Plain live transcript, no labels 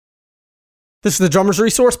This is the Drummers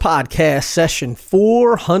Resource Podcast, session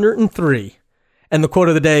 403. And the quote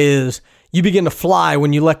of the day is, "You begin to fly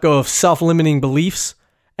when you let go of self-limiting beliefs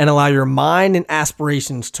and allow your mind and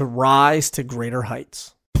aspirations to rise to greater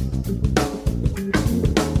heights."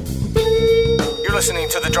 You're listening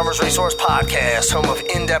to the Drummers Resource Podcast, home of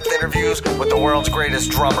in-depth interviews with the world's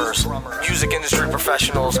greatest drummers, music industry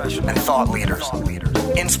professionals, and thought leaders.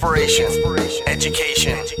 Inspiration,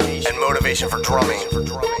 education, and motivation for drumming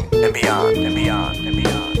and beyond, and beyond, and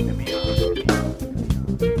beyond, and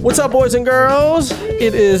beyond. What's up, boys and girls?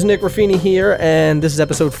 It is Nick Ruffini here, and this is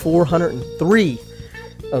episode 403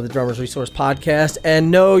 of the Drummers Resource Podcast.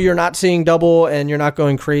 And no, you're not seeing double, and you're not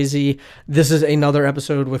going crazy. This is another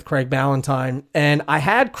episode with Craig Ballantyne, and I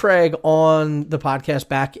had Craig on the podcast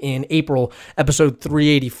back in April, episode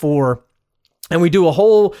 384. And we do a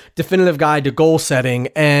whole definitive guide to goal setting.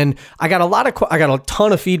 And I got a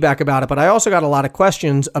ton of feedback about it, but I also got a lot of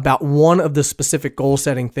questions about one of the specific goal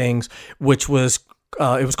setting things, which was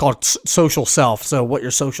it was called social self. So what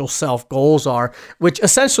your social self goals are, which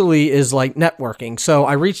essentially is like networking. So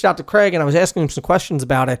I reached out to Craig and I was asking him some questions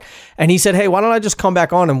about it. And he said, "Hey, why don't I just come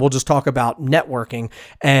back on and we'll just talk about networking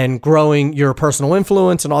and growing your personal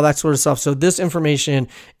influence and all that sort of stuff." So this information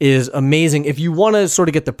is amazing. If you want to sort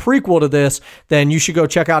of get the prequel to this, then you should go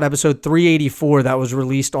check out episode 384 that was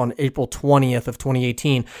released on April 20th of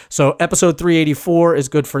 2018. So episode 384 is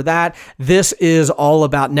good for that. This is all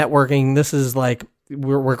about networking. This is like,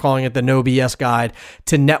 we're calling it the No BS guide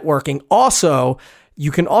to networking. Also, you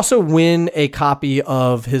can also win a copy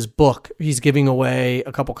of his book. He's giving away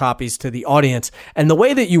a couple copies to the audience. And the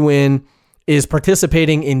way that you win is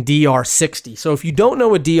participating in DR60. So if you don't know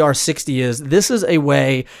what DR60 is, this is a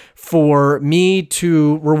way for me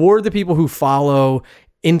to reward the people who follow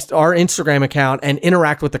our Instagram account and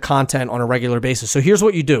interact with the content on a regular basis. So here's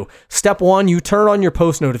what you do. Step one, you turn on your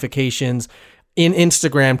post notifications in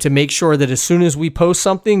Instagram to make sure that as soon as we post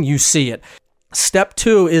something, you see it. Step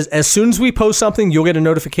two is as soon as we post something, you'll get a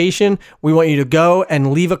notification. We want you to go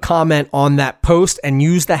and leave a comment on that post and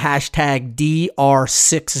use the hashtag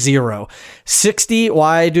DR60. 60,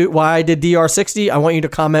 why did DR60? I want you to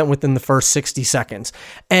comment within the first 60 seconds.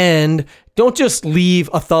 And don't just leave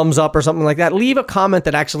a thumbs up or something like that. Leave a comment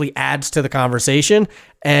that actually adds to the conversation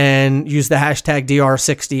and use the hashtag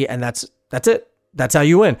DR60, and that's it. That's how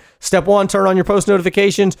you win. Step one, turn on your post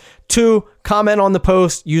notifications. Two, comment on the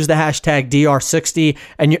post, use the hashtag DR60.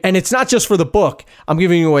 And it's not just for the book. I'm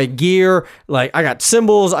giving you away gear. Like, I got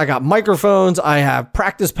cymbals, I got microphones, I have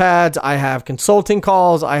practice pads, I have consulting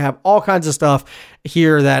calls, I have all kinds of stuff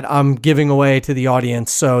here that I'm giving away to the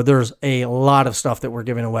audience. So there's a lot of stuff that we're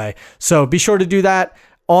giving away. So be sure to do that.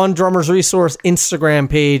 On Drummers Resource Instagram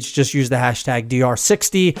page, just use the hashtag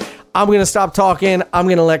DR60. I'm going to stop talking. I'm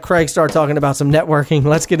going to let Craig start talking about some networking.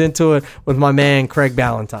 Let's get into it with my man, Craig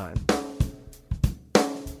Ballantyne.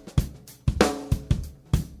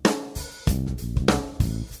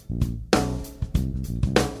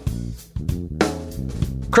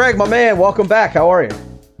 Craig, my man, welcome back. How are you?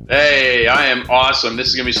 Hey, I am awesome. This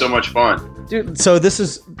is going to be so much fun. Dude, so this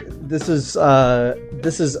is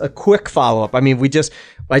a quick follow-up. I mean,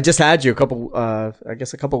 I just had you a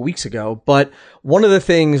couple weeks ago, but one of the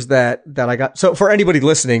things that I got, so for anybody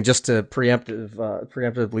listening, just to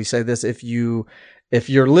preemptively say this, if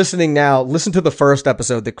you're listening now, listen to the first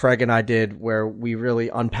episode that Craig and I did where we really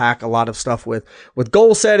unpack a lot of stuff with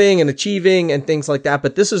goal setting and achieving and things like that.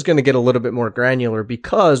 But this is going to get a little bit more granular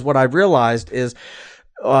because what I've realized is,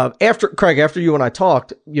 after you and I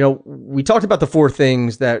talked, we talked about the four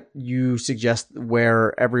things that you suggest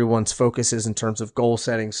where everyone's focus is in terms of goal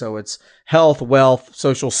setting. So it's health, wealth,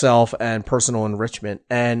 social self, and personal enrichment.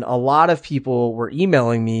 And a lot of people were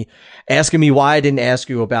emailing me, asking me why I didn't ask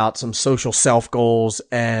you about some social self goals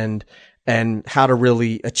and how to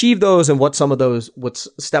really achieve those and what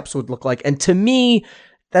steps would look like. And to me,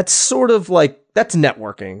 that's sort of like, that's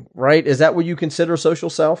networking, right? Is that what you consider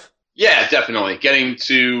social self? Yeah, definitely. Getting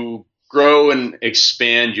to grow and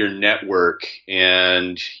expand your network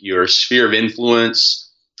and your sphere of influence.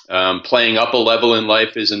 Playing up a level in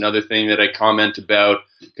life is another thing that I comment about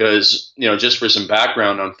because, just for some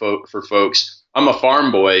background for folks, I'm a farm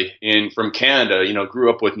boy from Canada, grew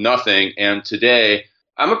up with nothing. And today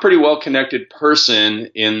I'm a pretty well-connected person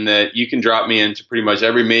in that you can drop me into pretty much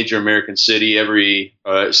every major American city,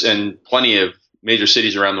 and plenty of major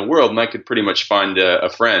cities around the world, and I could pretty much find a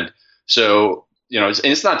friend. So, and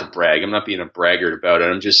it's not to brag. I'm not being a braggart about it.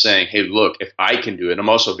 I'm just saying, hey, look, if I can do it, I'm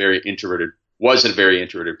also was a very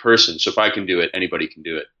introverted person. So if I can do it, anybody can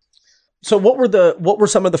do it. So what were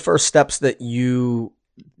some of the first steps that you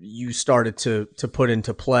you started to put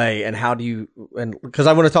into play, and how do you, and because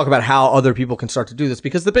I want to talk about how other people can start to do this,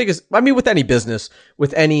 because the biggest, I mean, with any business,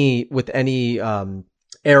 with any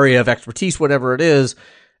area of expertise, whatever it is,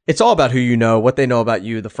 it's all about who you know, what they know about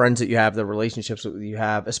you, the friends that you have, the relationships that you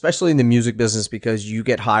have, especially in the music business, because you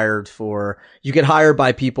get hired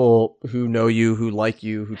by people who know you, who like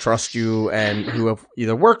you, who trust you, and who have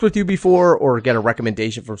either worked with you before or get a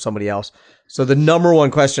recommendation from somebody else. So the number one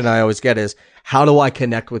question I always get is, how do I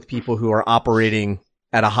connect with people who are operating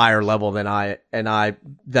at a higher level than I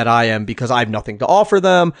am, because I have nothing to offer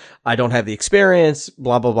them. I don't have the experience,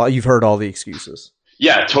 blah, blah, blah. You've heard all the excuses.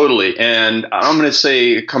 Yeah, totally. And I'm going to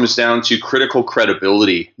say it comes down to critical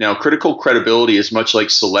credibility. Now, critical credibility is much like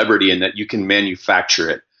celebrity in that you can manufacture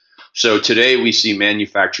it. So today we see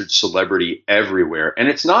manufactured celebrity everywhere. And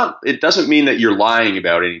it doesn't mean that you're lying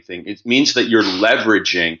about anything. It means that you're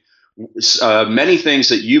leveraging many things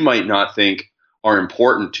that you might not think are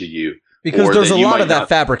important to you. Because there's a lot of that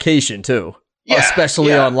fabrication too. Yeah,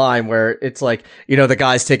 especially online, where it's like, the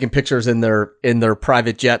guys taking pictures in their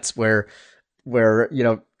private jets where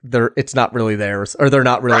it's not really theirs, or they're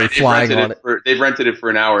not really flying on it. They've rented it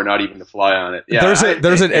for an hour, not even to fly on it. Yeah,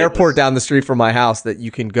 there's an airport down the street from my house that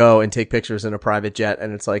you can go and take pictures in a private jet,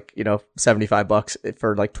 and it's like, $75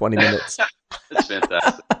 for like 20 minutes. That's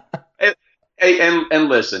fantastic. And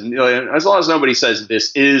listen, as long as nobody says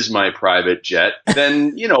this is my private jet,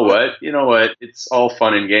 then you know what, it's all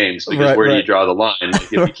fun and games, because where do you draw the line? Like,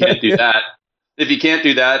 if you can't do that. If you can't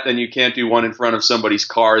do that, then you can't do one in front of somebody's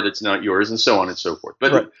car that's not yours, and so on and so forth.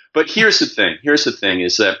 But here's the thing.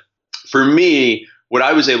 Is that for me, what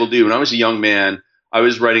I was able to do when I was a young man, I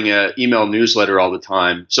was writing an email newsletter all the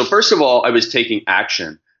time. So first of all, I was taking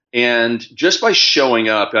action. And just by showing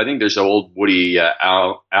up, I think there's an old Woody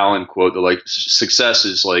Allen quote that like success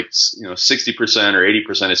is like 60%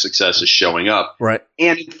 or 80% of success is showing up. Right.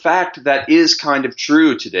 And in fact, that is kind of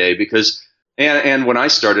true today, because and when I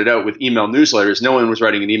started out with email newsletters, no one was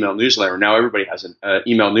writing an email newsletter. Now everybody has an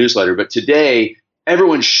email newsletter. But today,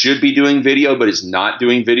 everyone should be doing video, but is not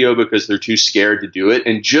doing video because they're too scared to do it.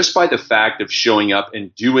 And just by the fact of showing up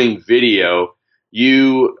and doing video,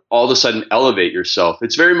 you all of a sudden elevate yourself.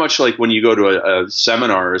 It's very much like when you go to a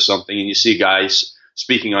seminar or something and you see guys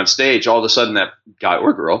speaking on stage, all of a sudden that guy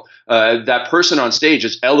or girl, that person on stage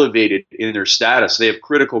is elevated in their status. They have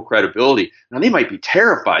critical credibility. Now, they might be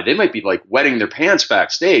terrified. They might be like wetting their pants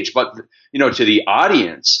backstage. But, to the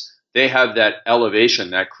audience, they have that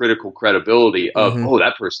elevation, that critical credibility of, oh,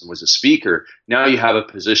 that person was a speaker. Now you have a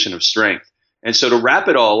position of strength. And so to wrap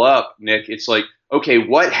it all up, Nick, it's like, okay,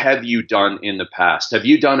 what have you done in the past? Have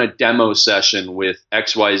you done a demo session with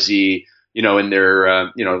XYZ, in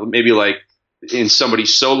their, maybe like in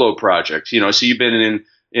somebody's solo project, so you've been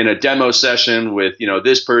in a demo session with,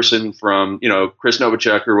 this person from, Chris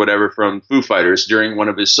Novacek or whatever from Foo Fighters during one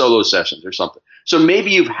of his solo sessions or something. So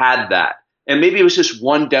maybe you've had that. And maybe it was just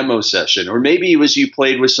one demo session, or maybe it was you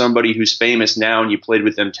played with somebody who's famous now and you played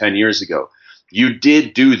with them 10 years ago. You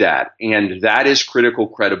did do that, and that is critical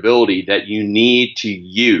credibility that you need to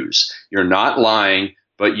use. You're not lying,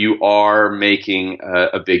 but you are making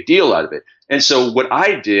a big deal out of it. And so what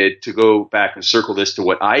I did, to go back and circle this to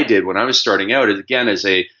what I did when I was starting out, is again, as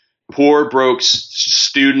a poor, broke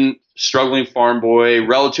student, struggling farm boy,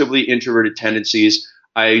 relatively introverted tendencies,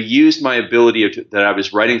 I used my ability that I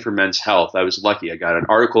was writing for Men's Health. I was lucky. I got an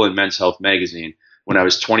article in Men's Health magazine when I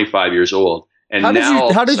was 25 years old. And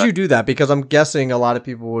how did you do that? Because I'm guessing a lot of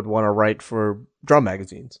people would want to write for drum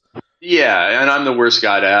magazines. Yeah, and I'm the worst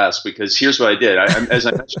guy to ask, because here's what I did. As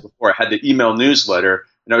I mentioned before, I had the email newsletter,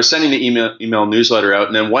 and I was sending the email newsletter out.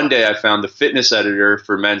 And then one day I found the fitness editor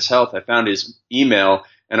for Men's Health. I found his email,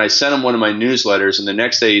 and I sent him one of my newsletters. And the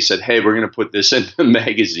next day he said, "Hey, we're going to put this in the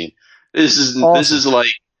magazine." This is like,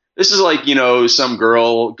 some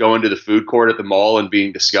girl going to the food court at the mall and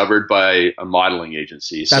being discovered by a modeling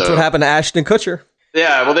agency. That's what happened to Ashton Kutcher.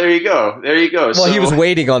 Yeah, well, there you go. Well, he was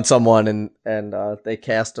waiting on someone, and they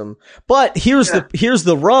cast him. But here's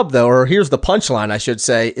the rub, though, or here's the punchline, I should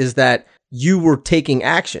say, is that you were taking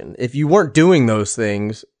action. If you weren't doing those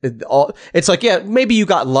things, it's like, yeah, maybe you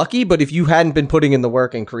got lucky, but if you hadn't been putting in the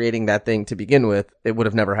work and creating that thing to begin with, it would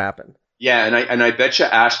have never happened. Yeah, and I bet you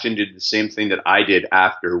Ashton did the same thing that I did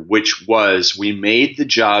after, which was we made the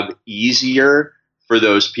job easier for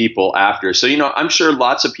those people after. So, I'm sure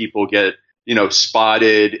lots of people get,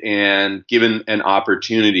 spotted and given an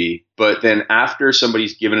opportunity. But then after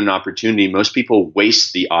somebody's given an opportunity, most people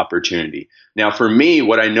waste the opportunity. Now, for me,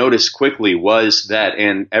 what I noticed quickly was that,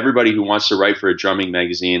 and everybody who wants to write for a drumming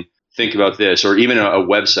magazine, think about this, or even a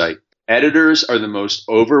website. editors are the most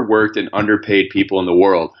overworked and underpaid people in the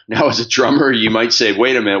world. Now, as a drummer, you might say,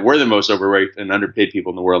 wait a minute, we're the most overworked and underpaid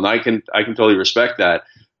people in the world. And I can totally respect that.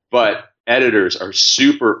 But editors are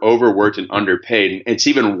super overworked and underpaid. And it's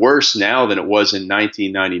even worse now than it was in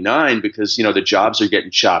 1999 because, you know, the jobs are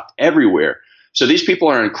getting chopped everywhere. So these people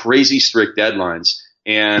are on crazy strict deadlines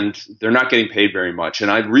and they're not getting paid very much.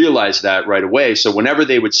 And I realized that right away. So whenever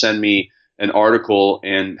they would send me an article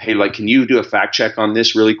and, hey, like, can you do a fact check on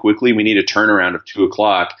this really quickly? We need a turnaround of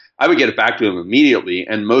 2:00. I would get it back to him immediately,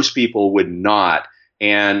 and most people would not.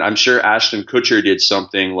 And I'm sure Ashton Kutcher did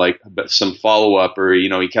something like some follow-up, or, you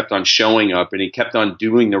know, he kept on showing up and he kept on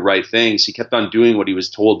doing the right things. He kept on doing what he was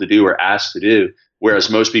told to do or asked to do, whereas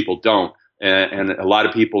most people don't. And a lot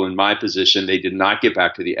of people in my position, they did not get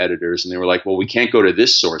back to the editors, and they were like, well, we can't go to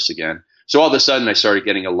this source again. So all of a sudden I started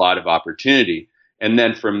getting a lot of opportunity. And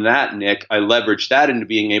then from that, Nick, I leveraged that into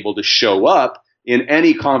being able to show up in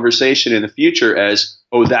any conversation in the future as,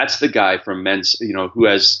 oh, that's the guy from Men's, you know, who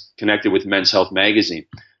has connected with Men's Health magazine.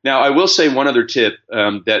 Now, I will say one other tip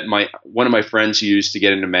that one of my friends used to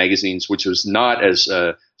get into magazines, which was not as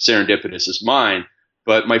serendipitous as mine,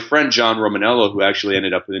 but my friend John Romanello, who actually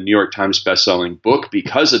ended up with a New York Times bestselling book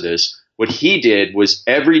because of this, what he did was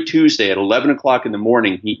every Tuesday at 11 o'clock in the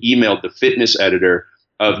morning, he emailed the fitness editor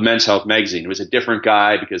of Men's Health magazine. It was a different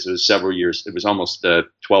guy because it was several years, it was almost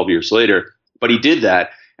 12 years later, but he did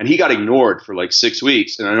that and he got ignored for like 6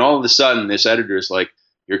 weeks. And then all of a sudden this editor is like,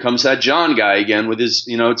 here comes that John guy again with his,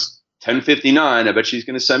 you know, it's 10:59. I bet she's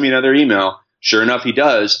going to send me another email. Sure enough, he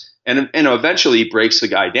does. And eventually he breaks the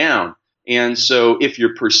guy down. And so if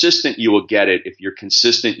you're persistent, you will get it. If you're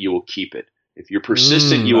consistent, you will keep it. If you're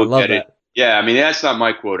persistent, you will get it. Yeah. I mean, that's not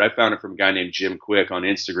my quote. I found it from a guy named Jim Quick on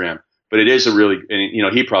Instagram. But it is a really, you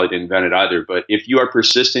know, he probably didn't invent it either. But if you are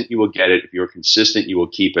persistent, you will get it. If you are consistent, you will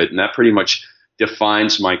keep it. And that pretty much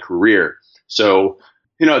defines my career. So,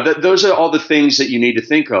 you know, those are all the things that you need to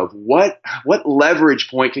think of. What leverage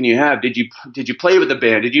point can you have? Did you play with a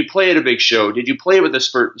band? Did you play at a big show? Did you play with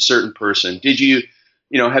a certain person? Did you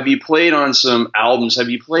know, have you played on some albums? Have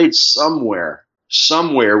you played somewhere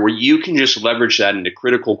where you can just leverage that into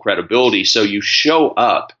critical credibility so you show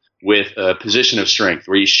up with a position of strength,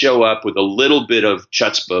 where you show up with a little bit of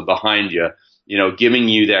chutzpah behind you, you know, giving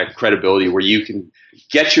you that credibility where you can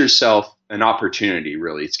get yourself an opportunity,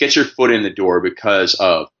 really. It's get your foot in the door because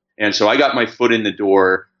of. And so I got my foot in the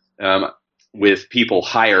door with people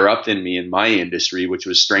higher up than me in my industry, which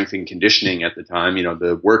was strength and conditioning at the time, you know,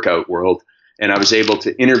 the workout world. And I was able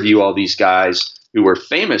to interview all these guys who were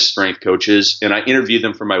famous strength coaches, and I interviewed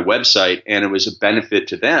them for my website, and it was a benefit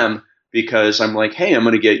to them. Because I'm like, hey, I'm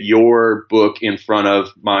going to get your book in front of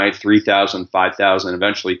my 3,000, 5,000,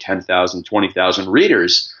 eventually 10,000, 20,000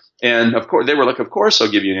 readers. And of course, they were like, of course,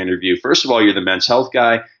 I'll give you an interview. First of all, you're the Men's Health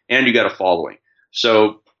guy and you got a following.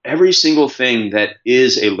 So every single thing that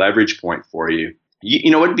is a leverage point for you,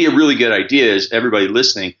 you know, what would be a really good idea is everybody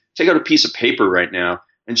listening, take out a piece of paper right now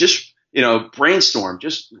and just, you know, brainstorm,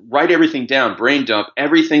 just write everything down, brain dump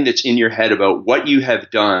everything that's in your head about what you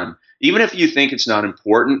have done. Even if you think it's not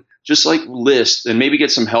important, just like list and maybe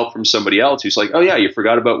get some help from somebody else who's like, oh yeah, you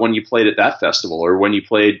forgot about when you played at that festival or when you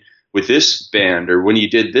played with this band or when you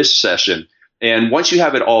did this session. And once you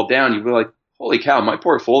have it all down, you'll be like, holy cow, my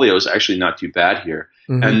portfolio is actually not too bad here.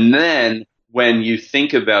 Mm-hmm. And then when you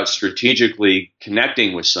think about strategically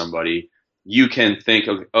connecting with somebody, you can think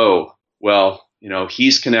of, oh, well, you know,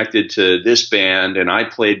 he's connected to this band and I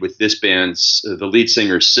played with this band's, the lead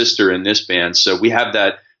singer's sister in this band. So we have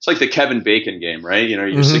that. It's like the Kevin Bacon game, right? You know,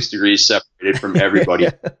 you're 6 degrees separated from everybody.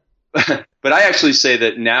 But I actually say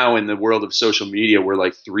that now in the world of social media, we're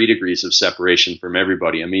like 3 degrees of separation from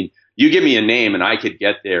everybody. I mean, you give me a name and I could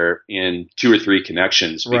get there in 2 or 3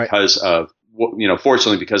 connections because of, you know,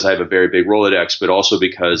 fortunately because I have a very big Rolodex, but also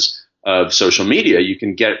because of social media, you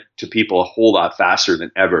can get to people a whole lot faster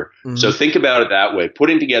than ever. Mm-hmm. So think about it that way.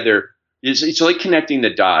 Putting together, it's like connecting the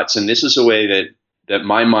dots. And this is a way that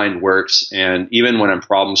my mind works. And even when I'm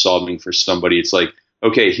problem solving for somebody, it's like,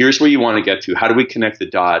 okay, here's where you want to get to. How do we connect the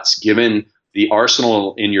dots given the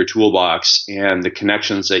arsenal in your toolbox and the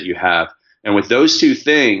connections that you have? And with those 2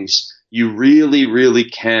 things, you really, really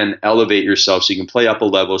can elevate yourself so you can play up a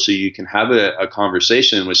level, so you can have a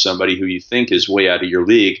conversation with somebody who you think is way out of your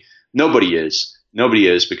league. Nobody is,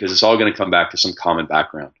 because it's all going to come back to some common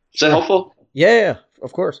background. Is that helpful? Yeah,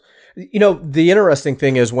 of course. You know, the interesting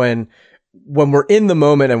thing is when we're in the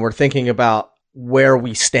moment and we're thinking about where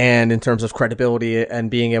we stand in terms of credibility and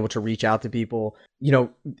being able to reach out to people.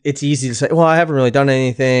 It's easy to say, well, I haven't really done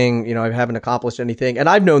anything, I haven't accomplished anything. And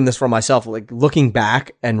I've known this for myself, like looking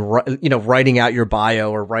back and, writing out your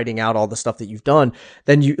bio or writing out all the stuff that you've done,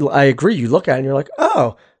 then I agree, you look at it and you're like,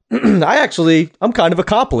 oh, I'm kind of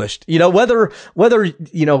accomplished, whether,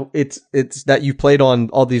 it's that you played on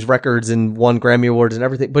all these records and won Grammy Awards and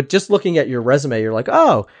everything, but just looking at your resume, you're like,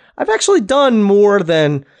 oh, I've actually done more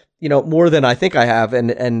than I think I have.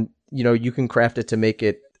 And, you can craft it to make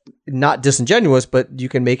it not disingenuous, but you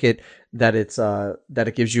can make it that that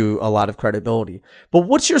it gives you a lot of credibility. But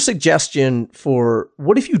what's your suggestion for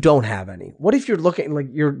what if you don't have any? What if you're looking like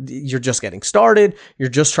you're just getting started? You're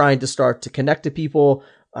just trying to start to connect to people.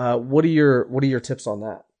 What are your tips on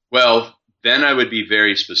that? Well, then I would be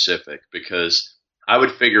very specific, because I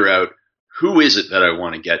would figure out who is it that I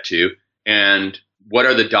want to get to and what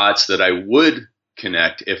are the dots that I would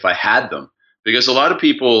connect if I had them. Because a lot of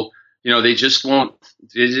people, they just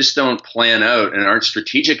don't plan out and aren't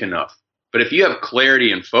strategic enough. But if you have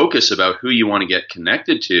clarity and focus about who you want to get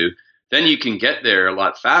connected to, then you can get there a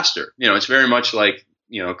lot faster. It's very much like,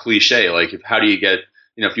 cliche, like how do you get,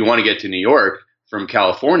 if you want to get to New York from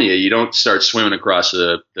California, you don't start swimming across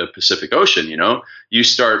the Pacific Ocean, you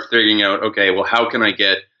start figuring out, okay, well, how can I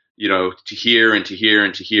get, to here and to here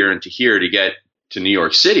and to here and to here to get to New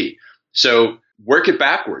York City? So work it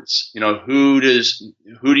backwards. Who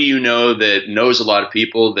do you know that knows a lot of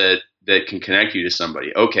people that can connect you to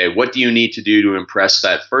somebody? Okay, what do you need to do to impress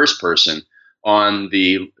that first person on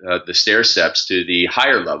the stair steps to the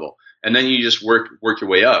higher level? And then you just work your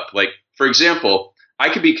way up. Like, for example, I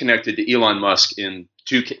could be connected to Elon Musk in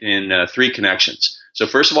three connections. So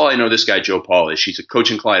first of all, I know this guy, Joe Polish. He's a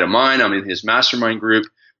coaching client of mine. I'm in his mastermind group.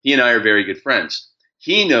 He and I are very good friends.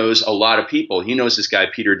 He knows a lot of people. He knows this guy,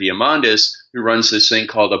 Peter Diamandis, who runs this thing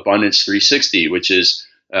called Abundance 360, which is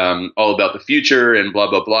all about the future and blah,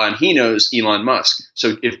 blah, blah. And he knows Elon Musk.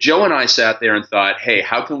 So if Joe and I sat there and thought, hey,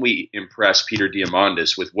 how can we impress Peter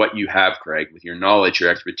Diamandis with what you have, Craig, with your knowledge, your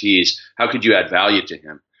expertise? How could you add value to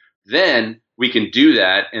him? Then we can do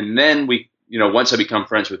that. And then once I become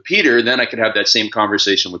friends with Peter, then I could have that same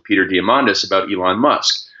conversation with Peter Diamandis about Elon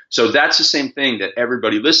Musk. So that's the same thing that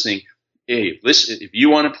everybody listening, hey, listen, if you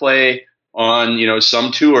want to play on,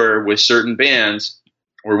 some tour with certain bands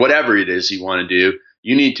or whatever it is you want to do,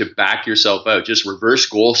 you need to back yourself out. Just reverse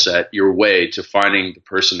goal set your way to finding the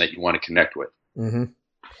person that you want to connect with. Mm-hmm.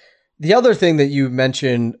 The other thing that you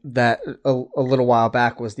mentioned that a little while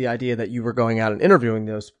back was the idea that you were going out and interviewing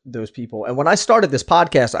those people. And when I started this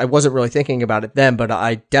podcast, I wasn't really thinking about it then, but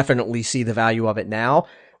I definitely see the value of it now.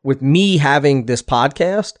 With me having this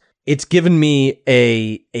podcast, it's given me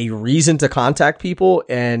a reason to contact people,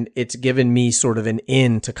 and it's given me sort of an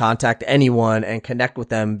in to contact anyone and connect with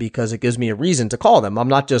them because it gives me a reason to call them. I'm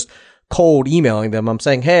not just cold emailing them. I'm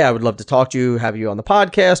saying, hey, I would love to talk to you, have you on the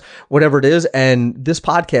podcast, whatever it is. And this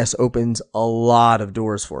podcast opens a lot of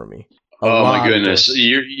doors for me. Oh my goodness.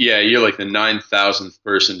 You're like the 9,000th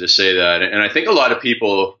person to say that. And I think a lot of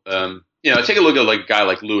people, take a look at like a guy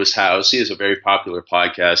like Lewis Howes. He has a very popular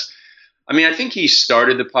podcast. I mean, I think he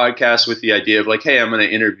started the podcast with the idea of like, hey, I'm going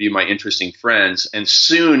to interview my interesting friends. And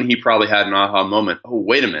soon he probably had an aha moment. Oh,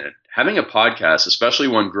 wait a minute. Having a podcast, especially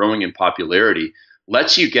one growing in popularity,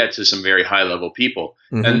 lets you get to some very high level people.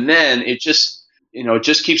 Mm-hmm. And then it just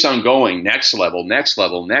keeps on going. Next level, next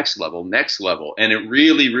level, next level, next level. And it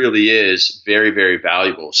really, really is very, very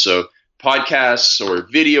valuable. So podcasts or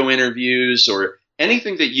video interviews or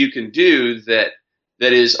anything that you can do that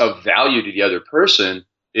is of value to the other person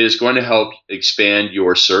is going to help expand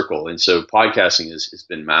your circle. And so podcasting has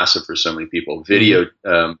been massive for so many people. Video,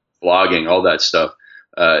 blogging, all that stuff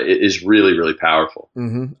is really, really powerful.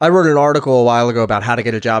 Mm-hmm. I wrote an article a while ago about how to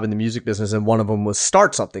get a job in the music business, and one of them was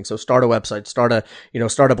start something. So start a website, start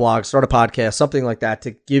a blog, start a podcast, something like that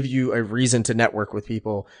to give you a reason to network with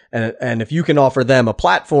people. And if you can offer them a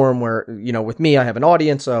platform where, with me, I have an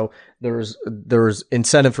audience, so there's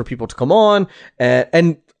incentive for people to come on.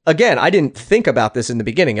 And again, I didn't think about this in the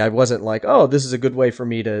beginning. I wasn't like, oh, this is a good way for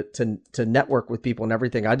me to network with people and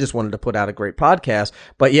everything. I just wanted to put out a great podcast.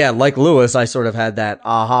 But yeah, like Lewis, I sort of had that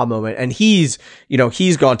aha moment, and he's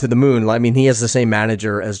gone to the moon. I mean, he has the same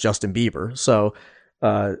manager as Justin Bieber. So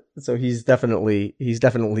he's definitely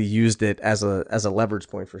used it as a leverage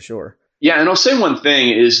point for sure. Yeah. And I'll say one thing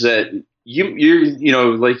is that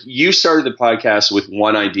you started the podcast with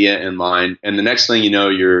one idea in mind, and the next thing you know,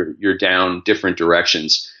 you're down different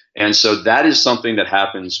directions. And so that is something that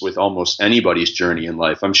happens with almost anybody's journey in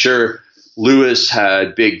life. I'm sure Lewis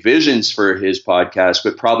had big visions for his podcast,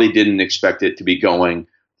 but probably didn't expect it to be going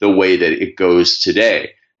the way that it goes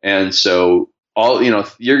today. And so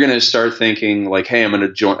you're going to start thinking like, hey, I'm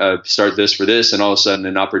going to start this for this. And all of a sudden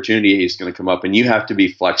an opportunity is going to come up, and you have to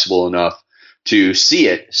be flexible enough to see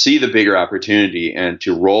the bigger opportunity and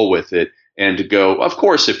to roll with it and to go, of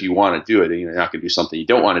course, if you want to do it, you're not going to do something you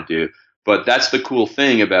don't want to do. But that's the cool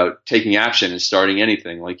thing about taking action and starting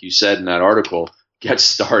anything. Like you said in that article, get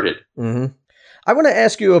started. Mm-hmm. I want to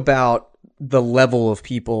ask you about the level of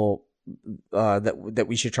people that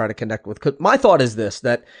we should try to connect with. 'Cause my thought is this,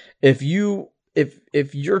 that if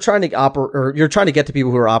you're trying to operate, or you're trying to get to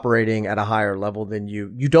people who are operating at a higher level than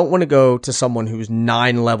you don't want to go to someone who's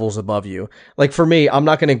 9 levels above you. Like for me, I'm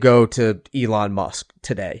not going to go to Elon Musk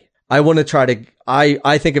today. I want to try to,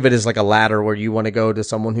 I think of it as like a ladder where you want to go to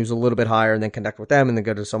someone who's a little bit higher and then connect with them, and then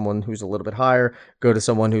go to someone who's a little bit higher, go to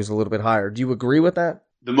someone who's a little bit higher. Do you agree with that?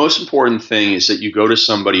 The most important thing is that you go to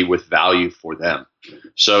somebody with value for them.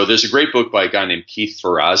 So there's a great book by a guy named Keith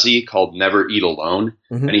Ferrazzi called Never Eat Alone.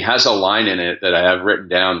 Mm-hmm. And he has a line in it that I have written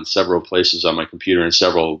down in several places on my computer in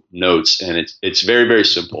several notes. And it's very, very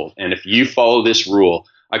simple. And if you follow this rule,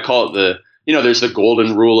 I call it there's the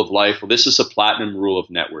golden rule of life. Well, this is the platinum rule of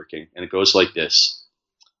networking. And it goes like this: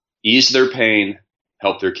 ease their pain,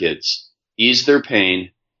 help their kids. Ease their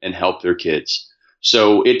pain and help their kids.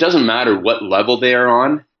 So it doesn't matter what level they are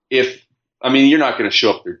on. You're not going to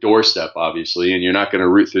show up their doorstep, obviously, and you're not going to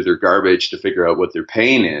root through their garbage to figure out what their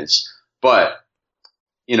pain is. But,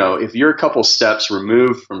 if you're a couple steps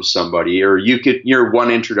removed from somebody, or you're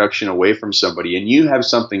one introduction away from somebody, and you have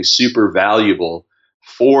something super valuable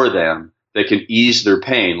for them that can ease their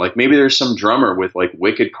pain, like maybe there's some drummer with like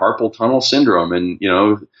wicked carpal tunnel syndrome, and,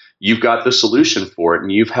 you've got the solution for it,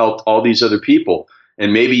 and you've helped all these other people.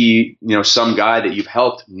 And maybe, some guy that you've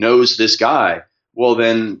helped knows this guy. Well,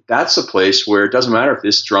 then that's a place where it doesn't matter if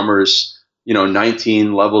this drummer is,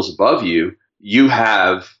 19 levels above you. You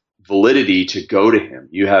have validity to go to him.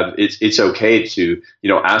 It's okay to,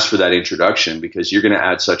 ask for that introduction, because you're going to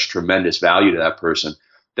add such tremendous value to that person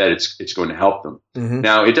that it's going to help them. Mm-hmm.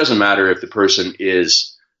 Now, it doesn't matter if the person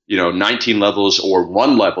is, 19 levels or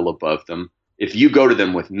 1 level above them. If you go to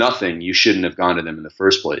them with nothing, you shouldn't have gone to them in the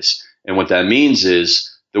first place. And what that means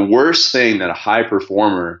is the worst thing that a high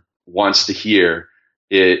performer wants to hear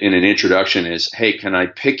in an introduction is, hey, can I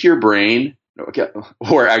pick your brain?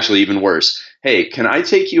 Or actually even worse, hey, can I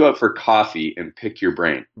take you out for coffee and pick your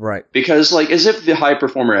brain? Right. Because as if the high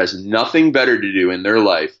performer has nothing better to do in their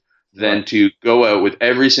life than to go out with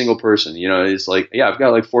every single person. It's like, yeah, I've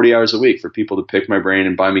got like 40 hours a week for people to pick my brain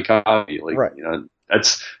and buy me coffee. Like, right.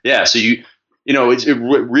 So it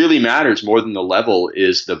really matters more than the level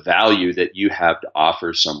is the value that you have to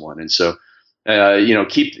offer someone. And so,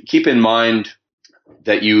 keep in mind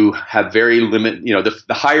that you have very the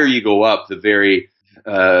higher you go up, the very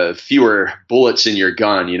fewer bullets in your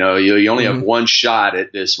gun. You only have one shot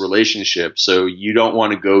at this relationship. So you don't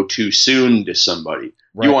want to go too soon to somebody.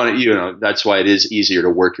 Right. You want to, that's why it is easier to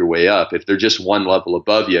work your way up. If they're just 1 level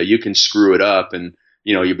above you, you can screw it up and,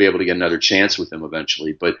 you'll be able to get another chance with them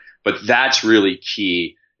eventually. But that's really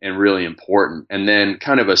key and really important. And then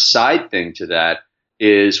kind of a side thing to that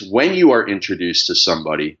is when you are introduced to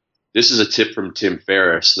somebody, this is a tip from Tim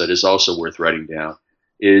Ferriss that is also worth writing down,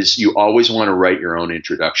 is you always want to write your own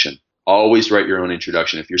introduction. Always write your own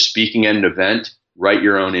introduction. If you're speaking at an event, write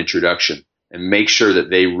your own introduction and make sure that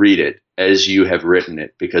they read it as you have written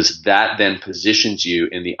it, because that then positions you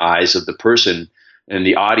in the eyes of the person and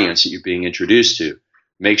the audience that you're being introduced to.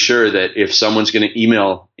 Make sure that if someone's going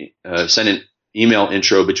to send an email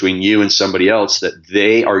intro between you and somebody else, that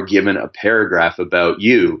they are given a paragraph about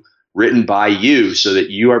you, written by you, so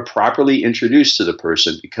that you are properly introduced to the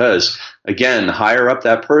person. Because again, the higher up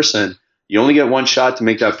that person, you only get one shot to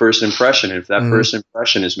make that first impression. And if that first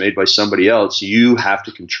impression is made by somebody else, you have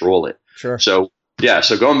to control it. Sure. So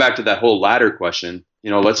going back to that whole ladder question,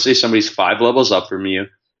 let's say somebody's 5 levels up from you.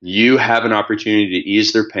 You have an opportunity to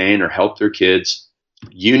ease their pain or help their kids.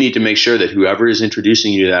 You need to make sure that whoever is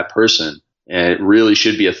introducing you to that person, and it really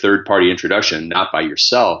should be a third-party introduction, not by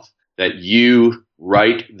yourself, that you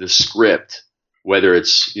write the script, whether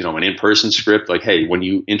it's, an in-person script, like, hey, when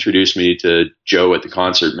you introduce me to Joe at the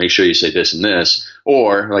concert, make sure you say this and this,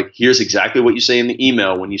 or like, here's exactly what you say in the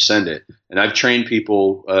email when you send it. And I've trained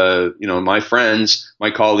people, my friends, my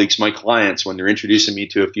colleagues, my clients, when they're introducing me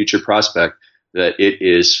to a future prospect, that it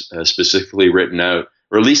is specifically written out,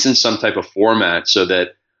 or at least in some type of format, so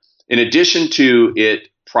that in addition to it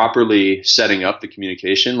properly setting up the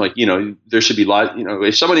communication, like, there should be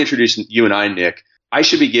if someone introduced you and I, Nick, I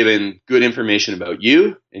should be given good information about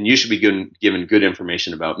you, and you should be given good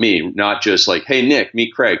information about me, not just like, hey, Nick,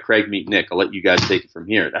 meet Craig, Craig, meet Nick. I'll let you guys take it from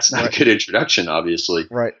here. That's not a good introduction, obviously.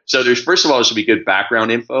 Right. So first of all, there should be good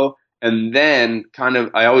background info, And then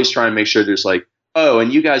I always try and make sure there's like, oh,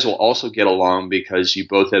 and you guys will also get along because you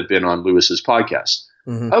both have been on Lewis's podcast.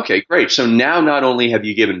 Mm-hmm. Okay, great. So now not only have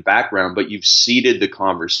you given background, but you've seeded the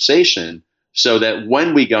conversation so that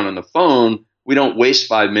when we get on the phone, we don't waste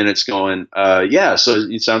 5 minutes going, yeah, so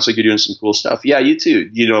it sounds like you're doing some cool stuff. Yeah, you too.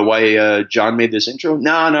 You know why John made this intro?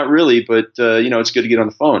 No, not really, but it's good to get on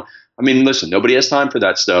the phone. I mean, listen, nobody has time for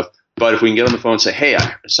that stuff. But if we can get on the phone and say, hey,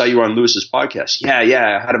 I saw you were on Lewis's podcast.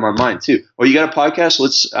 Yeah, I had him on mine too. Oh, you got a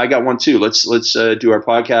podcast? I got one too. Let's do our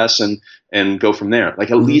podcast and go from there.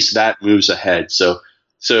 Like at least that moves ahead. So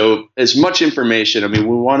as much information, I mean,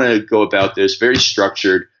 we want to go about this very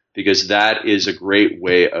structured because that is a great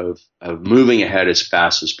way of moving ahead as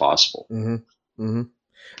fast as possible. Mm-hmm. Mm-hmm.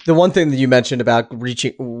 The one thing that you mentioned about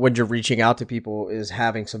when you're reaching out to people is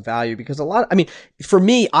having some value, because for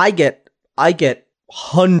me, I get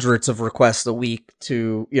hundreds of requests a week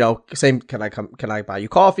to, say, can I buy you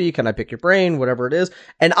coffee? Can I pick your brain? Whatever it is.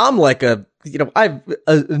 And I'm like I've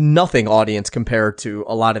a nothing audience compared to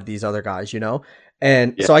a lot of these other guys,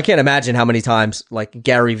 And so I can't imagine how many times like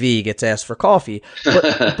Gary V gets asked for coffee.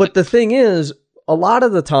 But the thing is, a lot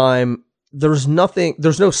of the time there's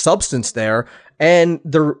no substance there. And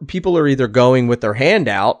people are either going with their hand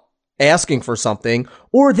out, asking for something,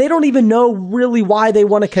 or they don't even know really why they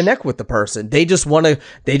want to connect with the person. They just want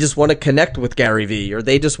to connect with Gary V, or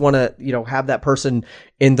they just want to, have that person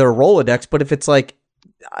in their Rolodex. But if it's like,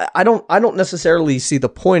 I don't necessarily see the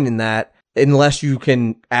point in that unless you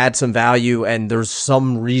can add some value and there's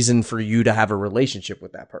some reason for you to have a relationship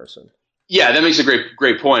with that person. Yeah, that makes a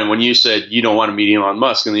great point. When you said you don't want to meet Elon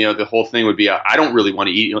Musk, and the whole thing would be, I don't really want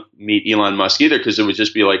to meet Elon Musk either, because it would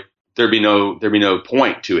just be like there'd be no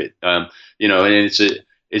point to it. And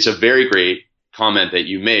it's a very great comment that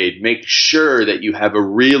you made. Make sure that you have a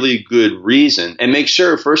really good reason, and make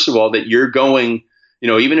sure first of all that you're going.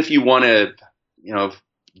 Even if you want to,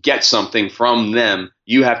 get something from them,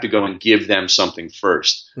 you have to go and give them something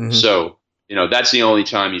first. Mm-hmm. So that's the only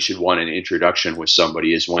time you should want an introduction with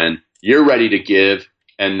somebody, is when you're ready to give,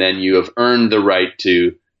 and then you have earned the right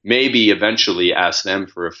to maybe eventually ask them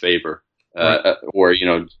for a favor, or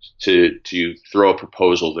to throw a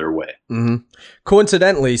proposal their way. Mm-hmm.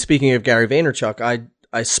 Coincidentally, speaking of Gary Vaynerchuk,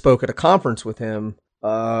 I spoke at a conference with him.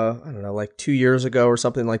 I don't know, like 2 years ago or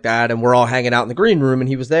something like that, and we're all hanging out in the green room, and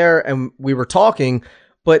he was there, and we were talking,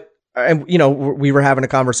 we were having a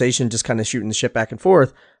conversation, just kind of shooting the shit back and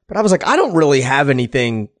forth. But I was like, I don't have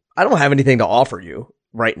anything to offer you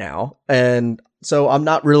right now. And so I'm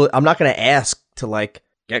not going to ask to like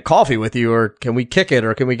get coffee with you, or can we kick it,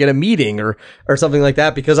 or can we get a meeting or something like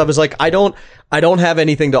that? Because I was like, I don't have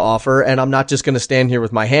anything to offer, and I'm not just going to stand here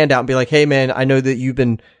with my hand out and be like, hey man, I know that you've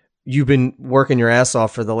been working your ass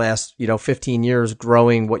off for the last, 15 years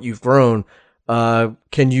growing what you've grown.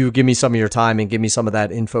 Can you give me some of your time and give me some of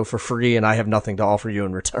that info for free? And I have nothing to offer you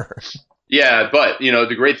in return. Yeah, but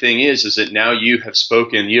the great thing is that now you have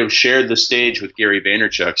spoken, you have shared the stage with Gary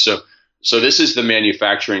Vaynerchuk. So this is the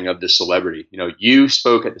manufacturing of the celebrity. You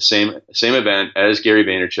spoke at the same event as Gary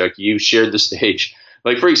Vaynerchuk. You shared the stage.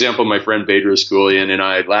 Like, for example, my friend Bedros Keuilian and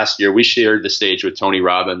I, last year, we shared the stage with Tony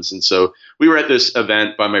Robbins. And so we were at this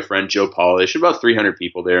event by my friend Joe Polish, about 300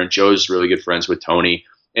 people there. And Joe's really good friends with Tony.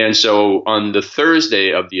 And so on the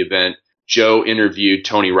Thursday of the event, Joe interviewed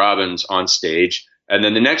Tony Robbins on stage. And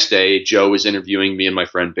then the next day, Joe was interviewing me and my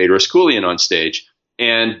friend Bedros Keuilian on stage.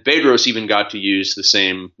 And Bedros even got to use the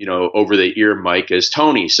same, over-the-ear mic as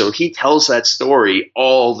Tony. So he tells that story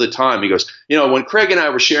all the time. He goes, when Craig and I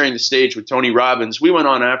were sharing the stage with Tony Robbins, we went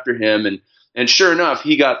on after him. And sure enough,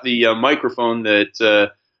 he got the microphone or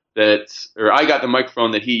I got the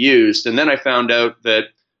microphone that he used. And then I found out that,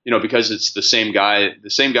 because it's the same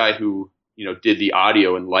guy who, did the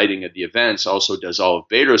audio and lighting at the events, also does all of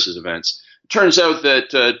Bedros's events. Turns out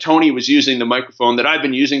that Tony was using the microphone that I've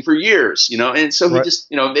been using for years, and so he just,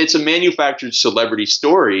 it's a manufactured celebrity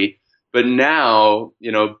story. But now,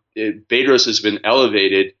 Bedros has been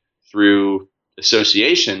elevated through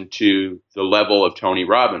association to the level of Tony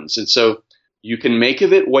Robbins. And so you can make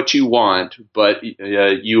of it what you want, but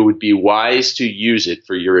you would be wise to use it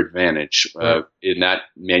for your advantage in that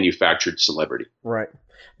manufactured celebrity. Right.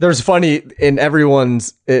 There's funny in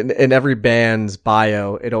every band's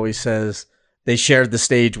bio, it always says they shared the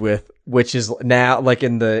stage with, which is now like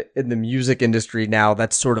in the music industry now,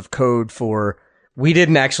 that's sort of code for, we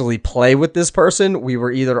didn't actually play with this person. We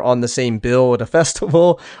were either on the same bill at a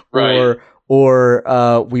festival, right,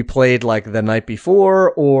 or we played like the night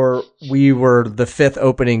before, or we were the fifth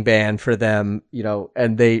opening band for them,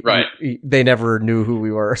 and they never knew who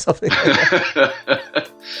we were or something like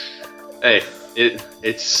that. Hey,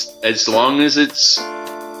 it's as long as it's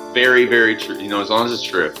Very, very true. You know, as long as it's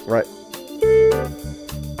true. Right.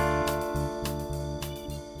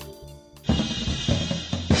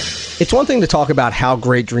 It's one thing to talk about how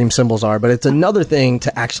great Dream cymbals are, but it's another thing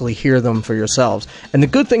to actually hear them for yourselves. And the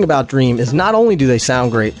good thing about Dream is not only do they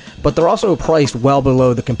sound great, but they're also priced well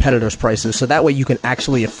below the competitors' prices, so that way you can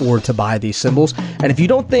actually afford to buy these cymbals. And if you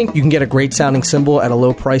don't think you can get a great sounding cymbal at a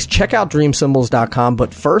low price, check out dreamcymbals.com.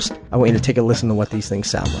 But first, I want you to take a listen to what these things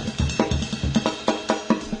sound like.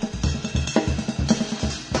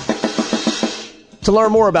 To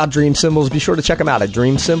learn more about Dream cymbals, be sure to check them out at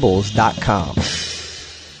dreamcymbals.com.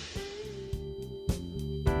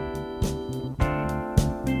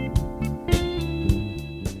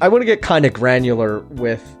 I want to get kind of granular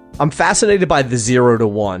with, I'm fascinated by the 0 to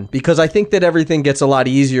 1 because I think that everything gets a lot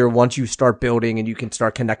easier once you start building and you can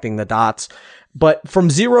start connecting the dots. But from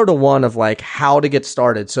 0 to 1 of like how to get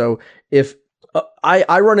started. So if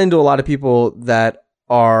I run into a lot of people that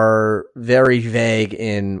are very vague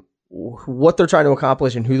in what they're trying to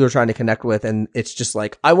accomplish and who they're trying to connect with. And it's just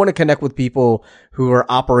like, I want to connect with people who are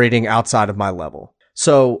operating outside of my level.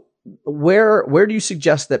 So where do you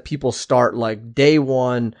suggest that people start, like day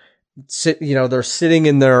one, they're sitting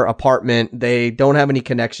in their apartment, they don't have any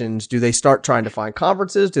connections. Do they start trying to find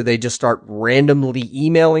conferences? Do they just start randomly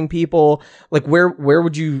emailing people? Like where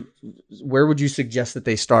would you suggest that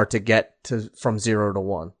they start to get to from 0 to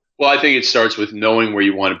 1? Well, I think it starts with knowing where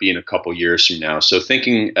you want to be in a couple years from now. So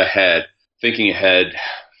thinking ahead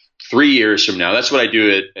 3 years from now. That's what I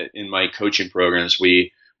do in my coaching programs.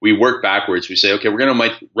 We work backwards. We say, okay, we're going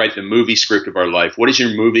to write the movie script of our life. What is your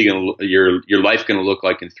life going to look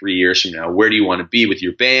like in 3 years from now? Where do you want to be with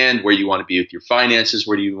your band? Where do you want to be with your finances?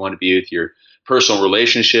 Where do you want to be with your personal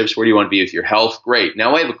relationships? Where do you want to be with your health? Great.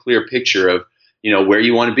 Now I have a clear picture of, where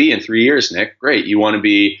you want to be in 3 years, Nick. Great. You want to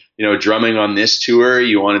be, drumming on this tour.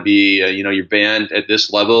 You want to be, your band at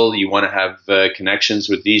this level. You want to have connections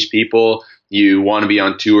with these people. You want to be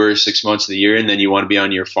on tour 6 months of the year, and then you want to be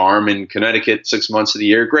on your farm in Connecticut 6 months of the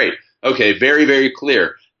year. Great. Okay, very, very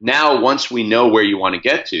clear. Now, once we know where you want to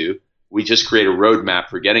get to, we just create a roadmap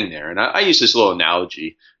for getting there. And I use this little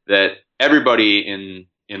analogy that everybody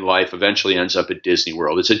in life eventually ends up at Disney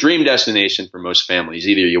World. It's a dream destination for most families.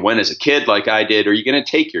 Either you went as a kid like I did, or you're going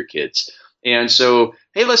to take your kids. And so,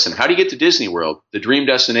 hey, listen, how do you get to Disney World, the dream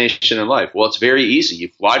destination in life? Well, it's very easy. You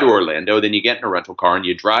fly to Orlando, then you get in a rental car and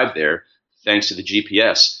you drive there. Thanks to the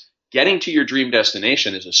GPS. Getting to your dream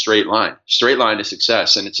destination is a straight line to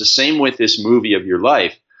success. And it's the same with this movie of your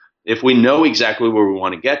life. If we know exactly where we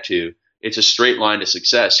want to get to, it's a straight line to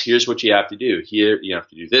success. Here's what you have to do. Here, you have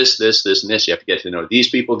to do this, this, this, and this. You have to get to know these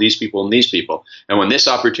people, and these people. And when this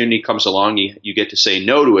opportunity comes along, you get to say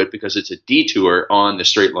no to it because it's a detour on the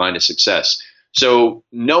straight line to success. So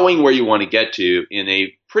knowing where you want to get to in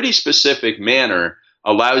a pretty specific manner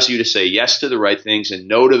allows you to say yes to the right things and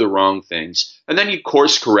no to the wrong things. And then you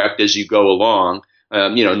course correct as you go along.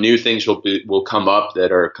 New things will come up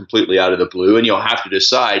that are completely out of the blue, and you'll have to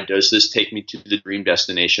decide, does this take me to the dream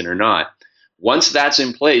destination or not? Once that's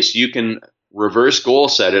in place, you can reverse goal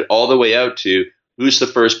set it all the way out to who's the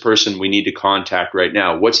first person we need to contact right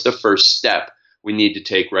now? What's the first step we need to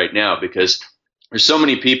take right now? Because there's so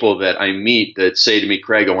many people that I meet that say to me,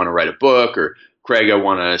 Craig, I want to write a book, or Craig, I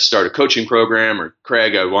want to start a coaching program, or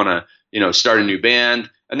Craig, I want to, start a new band.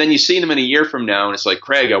 And then you see them in a year from now, and it's like,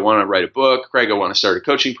 Craig, I want to write a book. Craig, I want to start a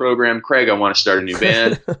coaching program. Craig, I want to start a new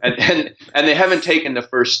band. and they haven't taken the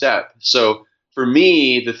first step. So for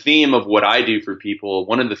me, the theme of what I do for people,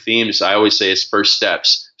 one of the themes I always say is first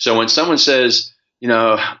steps. So when someone says,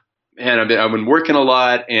 man, I've been working a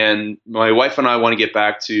lot, and my wife and I want to get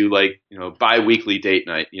back to bi-weekly date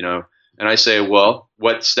night, and I say, well,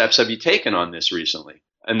 what steps have you taken on this recently?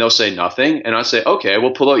 And they'll say nothing. And I say, okay,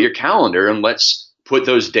 well, pull out your calendar and let's put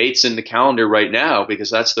those dates in the calendar right now,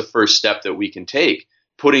 because that's the first step that we can take.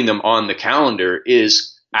 Putting them on the calendar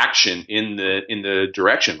is action in the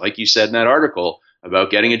direction. Like you said in that article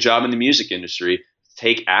about getting a job in the music industry,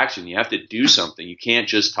 take action. You have to do something. You can't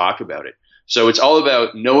just talk about it. So it's all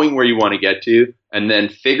about knowing where you want to get to and then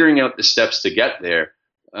figuring out the steps to get there.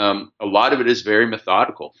 A lot of it is very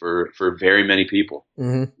methodical for very many people.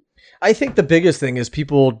 Mm-hmm. I think the biggest thing is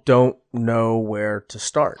people don't know where to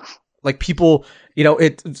start. Like people,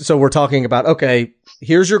 so we're talking about, okay,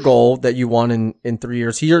 here's your goal that you want in 3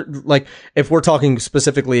 years. Here, like if we're talking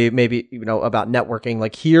specifically, maybe, about networking,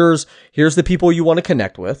 like here's the people you want to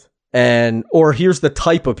connect with, or here's the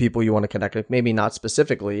type of people you want to connect with, maybe not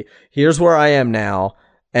specifically. Here's where I am now,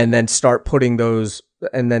 and then start putting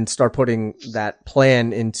that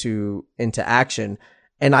plan into action.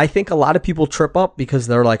 And I think a lot of people trip up because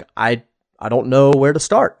they're like, I I don't know where to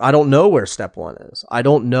start. I don't know where step one is. I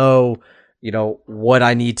don't know, what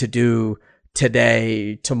I need to do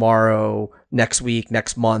today, tomorrow, next week,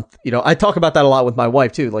 next month. I talk about that a lot with my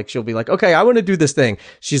wife too. Like she'll be like, okay, I want to do this thing.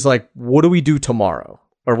 She's like, what do we do tomorrow?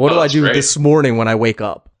 Or what do I do this morning when I wake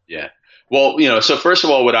up? Yeah. Well, so first of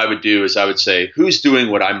all, what I would do is I would say, who's doing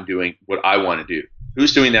what I'm doing, what I want to do?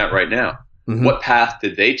 Who's doing that right now? Mm-hmm. What path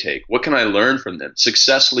did they take? What can I learn from them?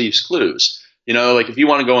 Success leaves clues. Like if you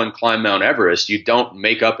want to go and climb Mount Everest, you don't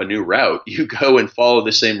make up a new route. You go and follow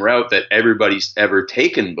the same route that everybody's ever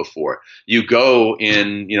taken before. You go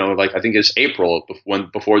in, like I think it's April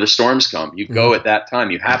before the storms come. You go at that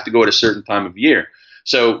time. You have to go at a certain time of year.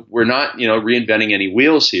 So we're not, reinventing any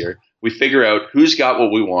wheels here. We figure out who's got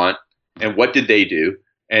what we want and what did they do,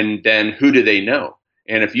 and then who do they know?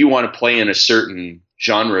 And if you want to play in a certain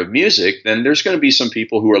genre of music, then there's going to be some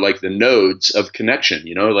people who are like the nodes of connection,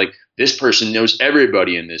 like this person knows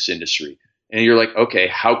everybody in this industry. And you're like, okay,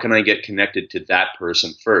 how can I get connected to that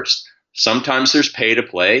person first? Sometimes there's pay to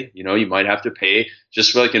play, you might have to pay,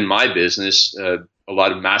 just like in my business, a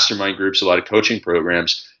lot of mastermind groups, a lot of coaching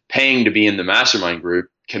programs, paying to be in the mastermind group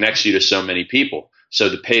connects you to so many people. So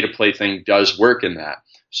the pay to play thing does work in that.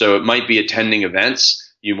 So it might be attending events.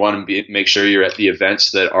 You want to make sure you're at the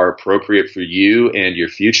events that are appropriate for you and your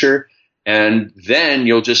future. And then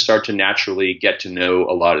you'll just start to naturally get to know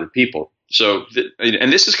a lot of the people. So,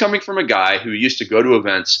 and this is coming from a guy who used to go to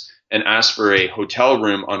events and ask for a hotel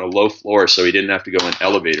room on a low floor so he didn't have to go in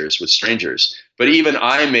elevators with strangers. But even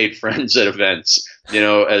I made friends at events,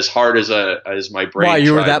 as hard as my brain. Why,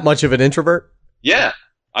 you were that much of an introvert? Yeah.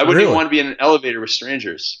 I wouldn't even want to be in an elevator with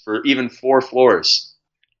strangers for even 4 floors.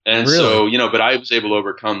 And so, but I was able to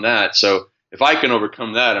overcome that. So if I can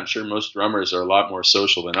overcome that, I'm sure most drummers are a lot more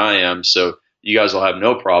social than I am. So you guys will have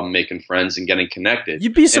no problem making friends and getting connected.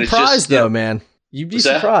 You'd be surprised though, man. You'd be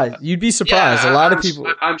surprised. You'd be surprised. Yeah, a lot of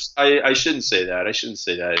people. I shouldn't say that.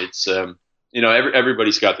 It's,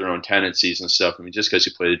 everybody's got their own tendencies and stuff. I mean, just because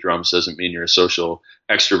you play the drums doesn't mean you're a social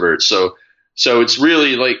extrovert. So it's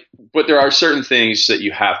really like, but there are certain things that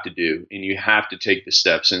you have to do and you have to take the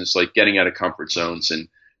steps, and it's like getting out of comfort zones.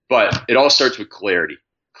 But it all starts with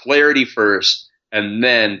clarity first. And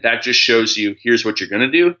then that just shows you, here's what you're going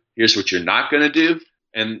to do. Here's what you're not going to do.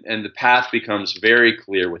 And the path becomes very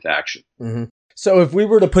clear with action. Mm-hmm. So if we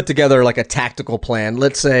were to put together like a tactical plan,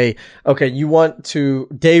 let's say, okay, you want to,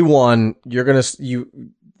 day one, you're going to,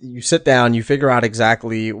 you sit down, you figure out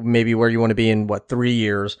exactly maybe where you want to be in 3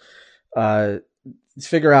 years,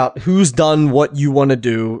 figure out who's done what you want to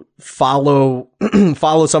do, follow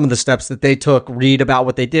some of the steps that they took, read about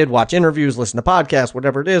what they did, watch interviews, listen to podcasts,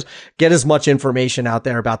 whatever it is, get as much information out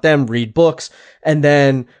there about them, read books. And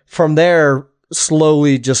then from there,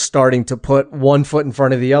 slowly just starting to put one foot in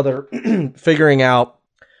front of the other, figuring out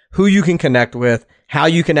who you can connect with, how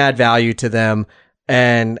you can add value to them,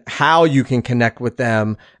 and how you can connect with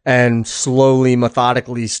them, and slowly,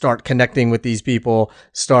 methodically start connecting with these people,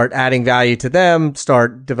 start adding value to them,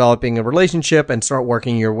 start developing a relationship, and start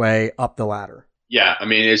working your way up the ladder. Yeah. I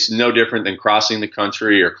mean, it's no different than crossing the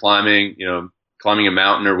country or climbing a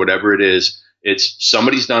mountain or whatever it is. It's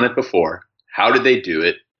somebody's done it before. How did they do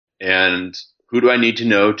it? And who do I need to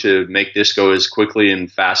know to make this go as quickly and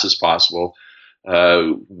fast as possible?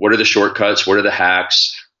 What are the shortcuts? What are the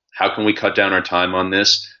hacks? How can we cut down our time on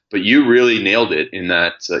this? But you really nailed it in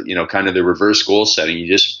that, kind of the reverse goal setting. You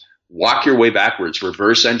just walk your way backwards,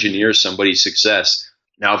 reverse engineer somebody's success.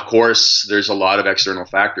 Now, of course, there's a lot of external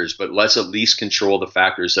factors, but let's at least control the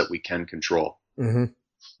factors that we can control.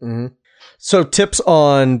 Mm-hmm. Mm-hmm. So tips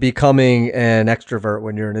on becoming an extrovert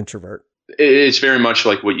when you're an introvert. It's very much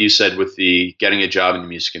like what you said with the getting a job in the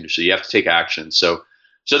music industry. You have to take action. So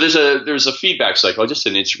there's a feedback cycle. I just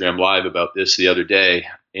did an Instagram live about this the other day,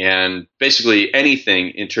 and basically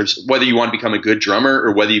anything in terms of whether you want to become a good drummer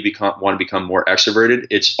or whether you want to become more extroverted,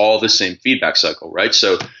 it's all the same feedback cycle, right?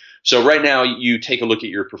 So right now you take a look at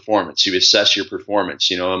your performance, you assess your performance.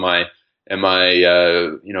 Am I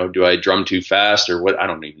do I drum too fast or what? I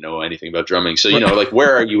don't even know anything about drumming. So, like,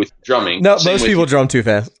 where are you with drumming? No, most people drum too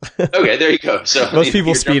fast. Okay, there you go. So most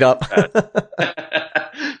people speed up.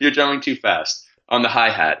 You're drumming too fast. On the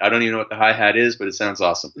hi-hat. I don't even know what the hi-hat is, but it sounds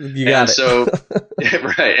awesome. You got it. So,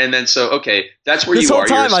 right. And then okay, that's where this you are.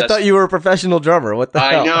 This whole time I thought you were a professional drummer. What the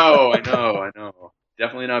hell? I know.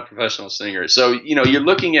 Definitely not a professional singer. So, you're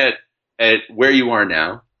looking at where you are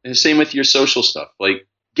now. And the same with your social stuff. Like,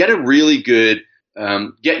 get a really good,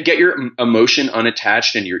 get your emotion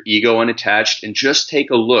unattached and your ego unattached, and just take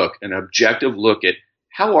an objective look at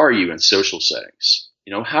how are you in social settings?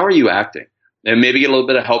 How are you acting? And maybe get a little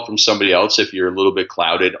bit of help from somebody else if you're a little bit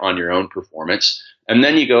clouded on your own performance. And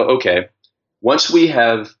then you go, okay, Once we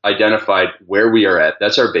have identified where we are at,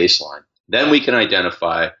 that's our baseline, then we can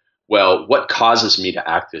identify, well, what causes me to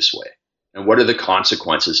act this way? And what are the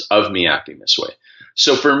consequences of me acting this way?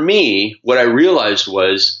 So for me, what I realized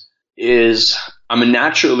is I'm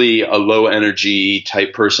naturally a low energy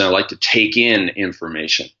type person. I like to take in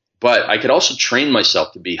information, but I could also train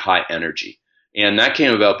myself to be high energy. And that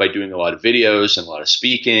came about by doing a lot of videos and a lot of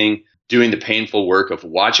speaking, doing the painful work of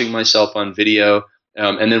watching myself on video,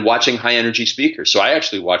 and then watching high energy speakers. So I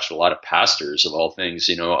actually watched a lot of pastors of all things,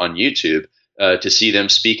 on YouTube to see them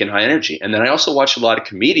speak in high energy. And then I also watched a lot of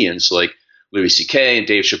comedians like Louis C.K. and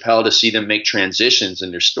Dave Chappelle to see them make transitions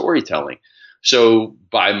in their storytelling. So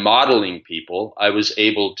by modeling people, I was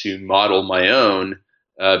able to model my own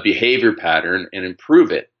behavior pattern and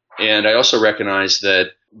improve it. And I also recognized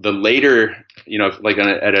that the later, like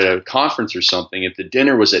at a conference or something, if the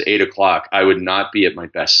dinner was at 8:00, I would not be at my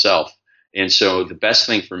best self. And so the best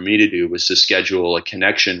thing for me to do was to schedule a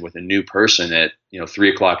connection with a new person at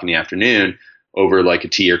 3:00 in the afternoon over like a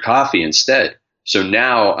tea or coffee instead. So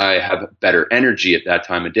now I have better energy at that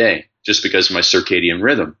time of day just because of my circadian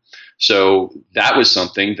rhythm. So that was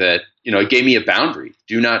something that, it gave me a boundary.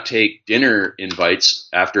 Do not take dinner invites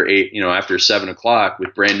after 7:00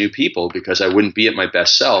 with brand new people, because I wouldn't be at my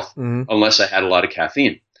best self unless I had a lot of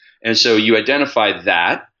caffeine. And so you identify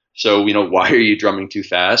that. So, why are you drumming too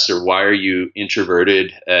fast, or why are you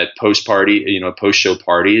introverted at post-show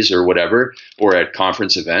parties or whatever, or at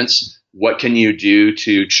conference events? What can you do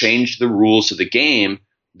to change the rules of the game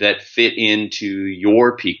that fit into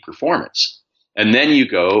your peak performance? And then you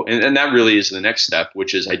go, and that really is the next step,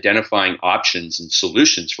 which is identifying options and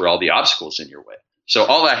solutions for all the obstacles in your way. So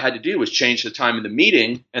all I had to do was change the time of the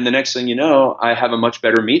meeting, and the next thing you know, I have a much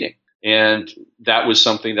better meeting. And that was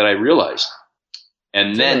something that I realized.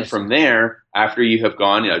 And then from there, after you have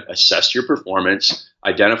gone, assessed your performance,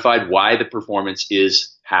 identified why the performance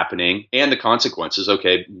is happening and the consequences.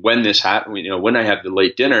 Okay, when this happens, when I have the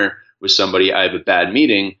late dinner with somebody, I have a bad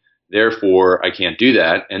meeting, therefore I can't do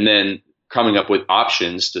that. And then coming up with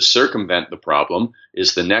options to circumvent the problem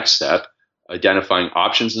is the next step, identifying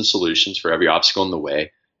options and solutions for every obstacle in the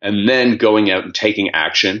way, and then going out and taking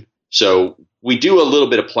action. So we do a little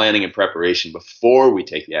bit of planning and preparation before we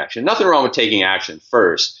take the action. Nothing wrong with taking action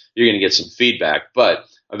first. You're going to get some feedback, but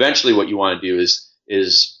eventually what you want to do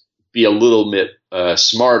is be a little bit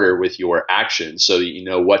smarter with your actions so that you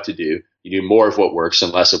know what to do. You do more of what works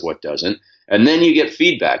and less of what doesn't. And then you get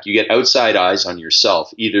feedback. You get outside eyes on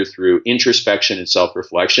yourself, either through introspection and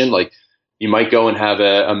self-reflection. Like you might go and have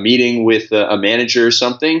a meeting with a manager or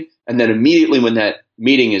something, and then immediately when that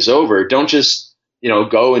meeting is over, don't just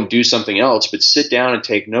go and do something else, but sit down and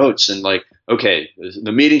take notes and like, okay,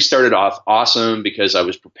 the meeting started off awesome because I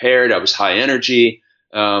was prepared, I was high energy.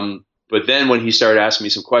 But then when he started asking me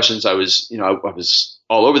some questions, I was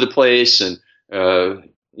all over the place, and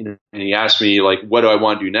and he asked me like, what do I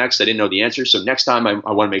want to do next? I didn't know the answer. So next time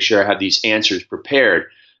I want to make sure I have these answers prepared.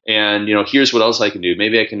 And, here's what else I can do.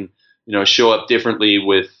 Maybe I can, show up differently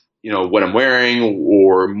with, what I'm wearing,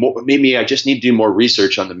 or maybe I just need to do more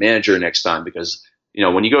research on the manager next time, because,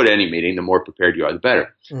 when you go to any meeting, the more prepared you are, the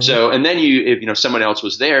better. Mm-hmm. So, and then if someone else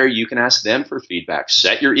was there, you can ask them for feedback.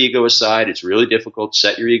 Set your ego aside. It's really difficult.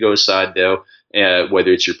 Set your ego aside though,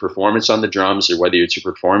 whether it's your performance on the drums or whether it's your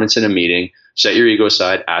performance in a meeting. Set your ego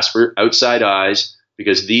aside, ask for outside eyes,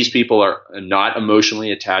 because these people are not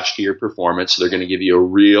emotionally attached to your performance. So they're going to give you a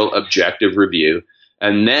real objective review.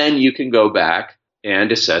 And then you can go back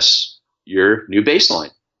and assess your new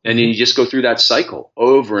baseline. And then you just go through that cycle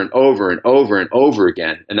over and over and over and over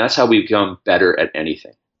again. And that's how we become better at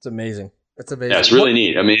anything. It's amazing. It's amazing. Yeah, it's really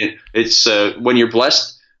neat. I mean, it's when you're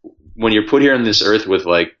blessed, when you're put here on this earth with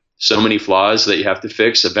like so many flaws that you have to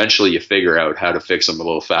fix, eventually you figure out how to fix them a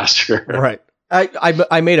little faster. Right.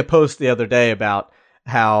 I made a post the other day about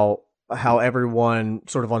how everyone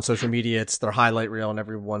sort of on social media, it's their highlight reel and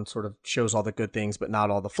everyone sort of shows all the good things, but not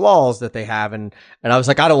all the flaws that they have. And I was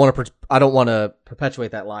like, I don't want to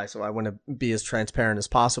perpetuate that lie. So I want to be as transparent as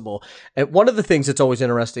possible. And one of the things that's always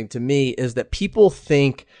interesting to me is that people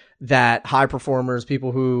think that high performers,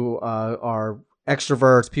 people who are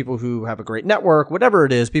extroverts, people who have a great network, whatever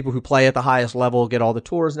it is, people who play at the highest level, get all the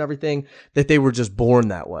tours and everything, that they were just born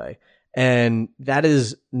that way. And that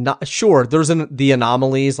is not sure. There's the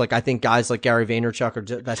anomalies. Like I think guys like Gary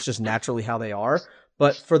Vaynerchuk that's just naturally how they are.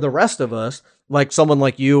 But for the rest of us, like someone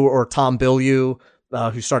like you or Tom Bilyeu,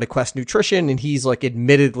 who started Quest Nutrition, and he's like,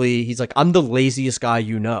 admittedly, he's like, I'm the laziest guy,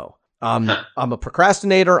 I'm a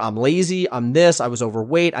procrastinator. I'm lazy. I'm this. I was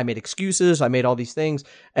overweight. I made excuses. I made all these things.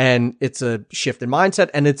 And it's a shift in mindset.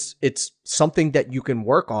 And it's something that you can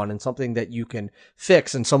work on and something that you can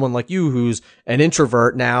fix. And someone like you, who's an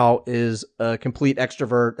introvert now, is a complete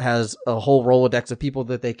extrovert, has a whole Rolodex of people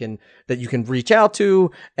that you can reach out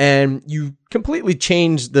to. And you completely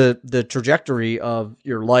change the trajectory of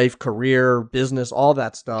your life, career, business, all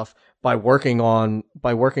that stuff by working on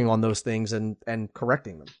those things and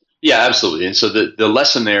correcting them. Yeah, absolutely. And so the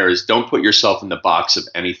lesson there is, don't put yourself in the box of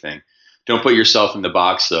anything. Don't put yourself in the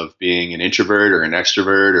box of being an introvert or an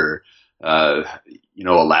extrovert or, a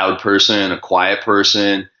loud person, a quiet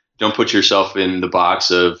person. Don't put yourself in the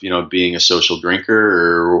box of, being a social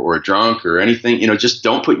drinker or a drunk or anything. Just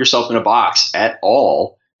don't put yourself in a box at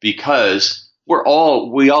all, because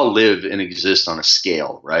we all live and exist on a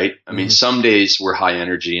scale, right? I mean, some days we're high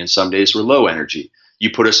energy and some days we're low energy. You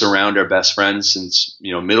put us around our best friends since,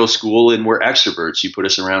 middle school, and we're extroverts. You put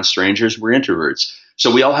us around strangers, we're introverts.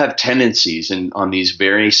 So we all have tendencies on these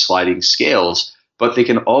very sliding scales, but they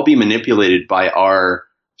can all be manipulated by our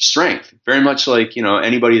strength. Very much like,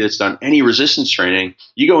 anybody that's done any resistance training,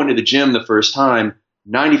 you go into the gym the first time,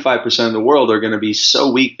 95% of the world are going to be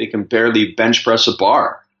so weak they can barely bench press a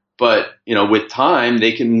bar. But, with time,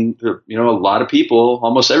 they can, a lot of people,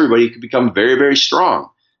 almost everybody, can become very, very strong.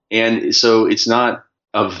 And so it's not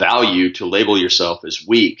of value to label yourself as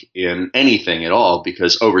weak in anything at all,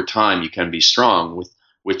 because over time you can be strong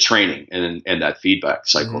with training and that feedback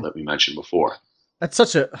cycle that we mentioned before. That's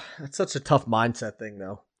such a tough mindset thing,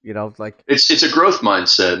 though. It's a growth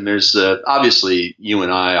mindset, and there's obviously you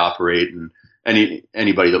and I operate, and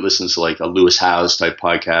anybody that listens to like a Lewis Howes type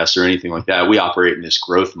podcast or anything like that, we operate in this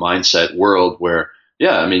growth mindset world where,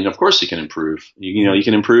 of course you can improve. You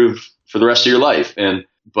can improve for the rest of your life,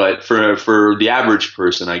 but for the average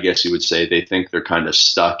person, I guess you would say, they think they're kind of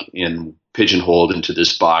stuck in pigeonholed into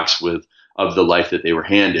this box of the life that they were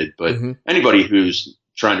handed. But anybody who's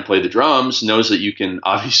trying to play the drums knows that you can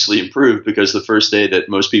obviously improve, because the first day that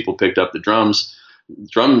most people picked up the drum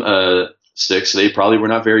sticks, they probably were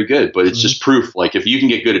not very good. But it's just proof. Like, if you can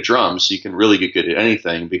get good at drums, you can really get good at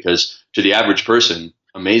anything, because to the average person,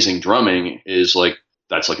 amazing drumming is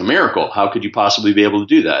that's like a miracle. How could you possibly be able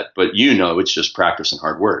to do that? But it's just practice and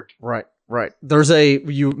hard work. Right.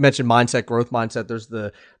 You mentioned mindset, growth mindset. There's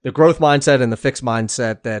the growth mindset and the fixed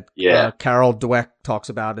mindset that Carol Dweck talks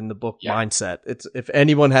about in the book Mindset. It's, if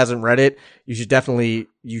anyone hasn't read it, you should definitely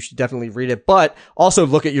read it. But also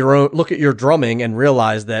look at your drumming and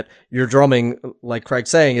realize that your drumming, like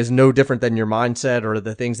Craig's saying, is no different than your mindset or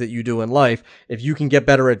the things that you do in life. If you can get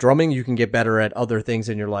better at drumming, you can get better at other things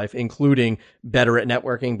in your life, including better at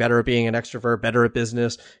networking, better at being an extrovert, better at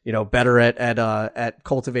business, better at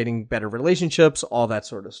cultivating better relationships, all that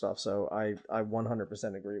sort of stuff. So I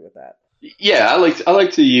 100% agree with that. Yeah, I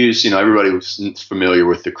like to use, everybody was familiar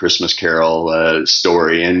with the Christmas Carol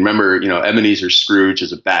story. And remember, Ebenezer Scrooge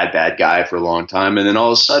is a bad guy for a long time. And then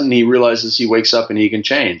all of a sudden he realizes he wakes up and he can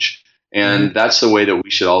change. And that's the way that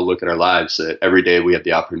we should all look at our lives, that every day we have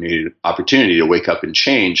the opportunity to wake up and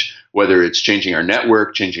change, whether it's changing our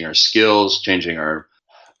network, changing our skills, changing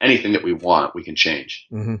anything that we want, we can change.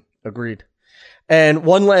 Agreed. And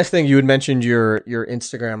one last thing, you had mentioned your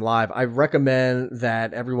Instagram Live. I recommend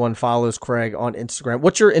that everyone follows Craig on Instagram.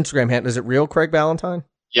 What's your Instagram handle? Is it Real Craig Ballantyne?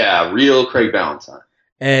 Yeah, Real Craig Ballantyne.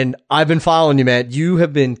 And I've been following you, man. You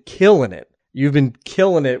have been killing it. You've been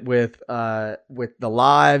killing it with the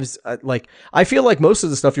lives. I feel like most of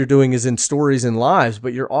the stuff you're doing is in stories and lives,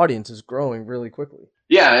 but your audience is growing really quickly.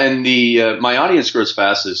 Yeah, and my audience grows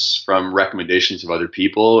fastest from recommendations of other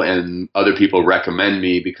people, and other people recommend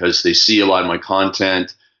me because they see a lot of my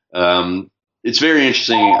content. It's very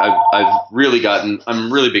interesting. I'm a really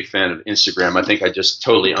big fan of Instagram. I think I just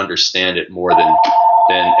totally understand it more than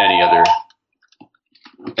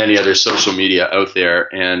any other social media out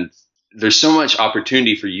there, and there's so much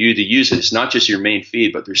opportunity for you to use it. It's not just your main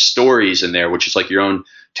feed, but there's stories in there, which is like your own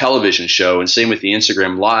television show. And same with the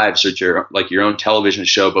Instagram lives, which are like your own television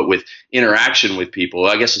show, but with interaction with people.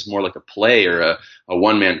 I guess it's more like a play or a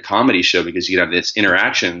one-man comedy show, because you have this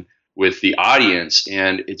interaction with the audience,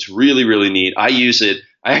 and it's really, really neat. I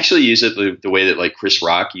actually use it the way that like Chris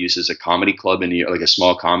Rock uses a comedy club like a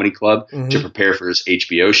small comedy club to prepare for his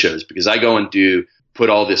HBO shows, because I go and put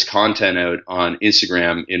all this content out on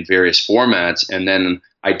Instagram in various formats, and then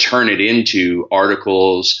I turn it into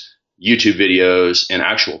articles, YouTube videos, and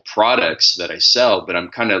actual products that I sell. But I'm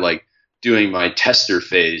kind of like doing my tester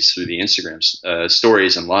phase through the Instagram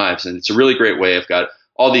stories and lives. And it's a really great way. I've got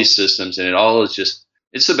all these systems, and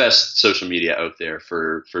it's the best social media out there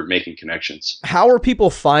for making connections. How are people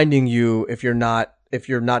finding you if you're not if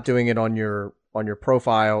you're not doing it on your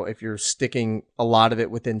profile, if you're sticking a lot of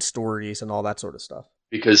it within stories and all that sort of stuff?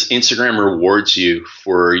 Because Instagram rewards you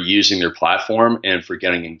for using their platform and for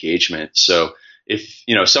getting engagement. So if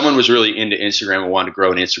someone was really into Instagram and wanted to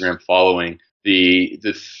grow an Instagram following, the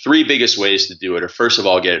three biggest ways to do it are, first of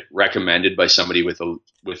all, get recommended by somebody with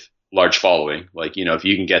large following. Like, if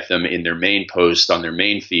you can get them in their main post on their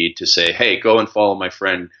main feed to say, hey, go and follow my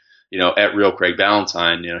friend, at Real Craig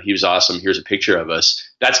Ballantyne, he was awesome. Here's a picture of us.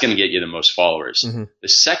 That's going to get you the most followers. Mm-hmm. The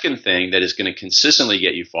second thing that is going to consistently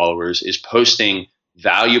get you followers is posting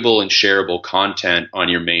valuable and shareable content on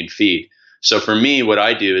your main feed. So for me, what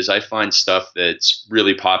I do is I find stuff that's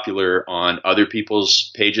really popular on other people's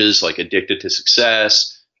pages, like Addicted to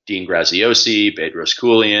Success, Dean Graziosi, Bedros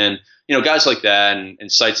Keuilian, guys like that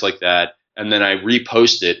and sites like that. And then I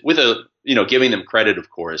repost it with giving them credit, of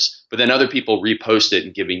course, but then other people repost it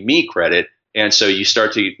and giving me credit. And so you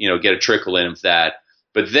start to, get a trickle in of that.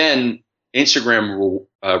 But then Instagram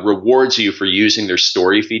rewards you for using their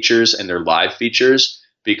story features and their live features,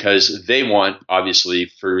 because they want, obviously,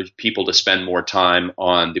 for people to spend more time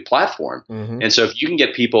on the platform. Mm-hmm. And so if you can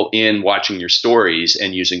get people in watching your stories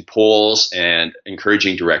and using polls and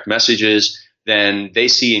encouraging direct messages, then they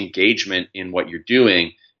see engagement in what you're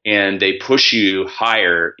doing and they push you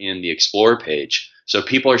higher in the Explore page. So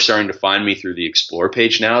people are starting to find me through the Explore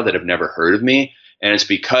page now that have never heard of me. And it's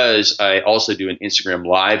because I also do an Instagram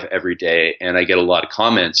live every day and I get a lot of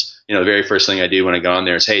comments. The very first thing I do when I go on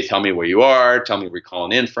there is, hey, tell me where you are. Tell me where you're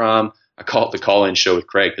calling in from. I call it the call-in show with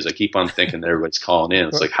Craig because I keep on thinking that everybody's calling in.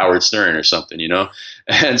 It's like Howard Stern or something,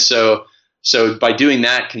 And so by doing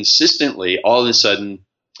that consistently, all of a sudden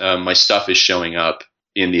my stuff is showing up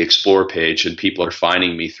in the Explore page and people are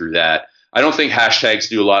finding me through that. I don't think hashtags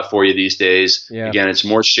do a lot for you these days. Yeah. Again, it's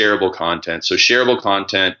more shareable content. So shareable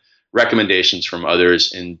content, recommendations from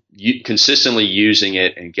others, and consistently using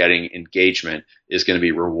it and getting engagement is going to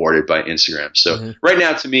be rewarded by Instagram. So right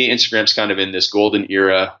now, to me, Instagram's kind of in this golden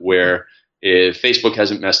era where if Facebook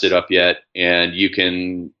hasn't messed it up yet, and you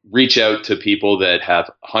can reach out to people that have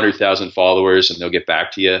 100,000 followers and they'll get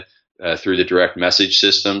back to you through the direct message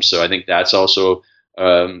system. So I think that's also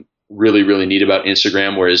really, really neat about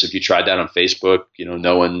Instagram. Whereas if you tried that on Facebook,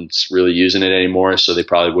 no one's really using it anymore. So they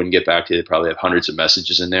probably wouldn't get back to you. They probably have hundreds of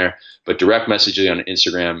messages in there. But direct messaging on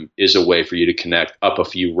Instagram is a way for you to connect up a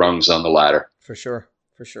few rungs on the ladder. For sure.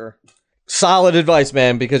 Solid advice,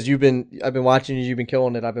 man, because I've been watching you, you've been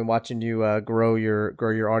killing it. I've been watching you grow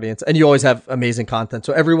your audience, and you always have amazing content.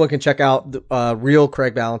 So everyone can check out Real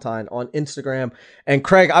Craig Ballantyne on Instagram. And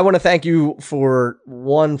Craig, I want to thank you for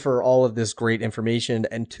all of this great information,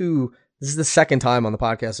 and two, this is the second time on the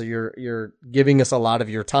podcast, so you're giving us a lot of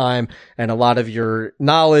your time and a lot of your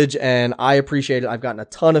knowledge, and I appreciate it. I've gotten a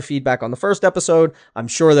ton of feedback on the first episode. I'm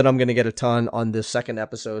sure that I'm going to get a ton on this second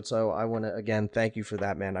episode, so I want to, again, thank you for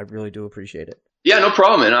that, man. I really do appreciate it. Yeah, no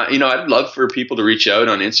problem. And I'd love for people to reach out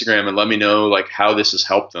on Instagram and let me know how this has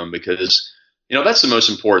helped them, because that's the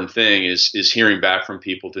most important thing is hearing back from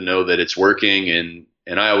people to know that it's working.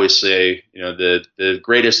 And I always say, the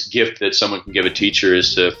greatest gift that someone can give a teacher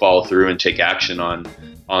is to follow through and take action on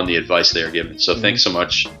the advice they are given. So thanks so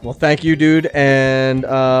much. Well, thank you, dude. And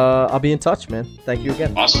I'll be in touch, man. Thank you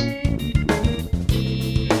again. Awesome.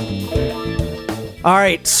 All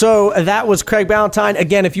right, so that was Craig Ballantyne.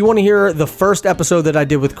 Again, if you want to hear the first episode that I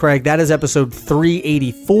did with Craig, that is episode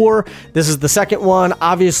 384. This is the second one.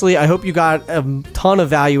 Obviously, I hope you got a ton of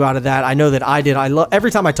value out of that. I know that I did.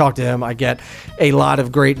 Every time I talk to him, I get a lot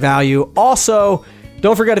of great value. Also,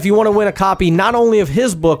 don't forget, if you want to win a copy, not only of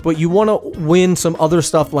his book, but you want to win some other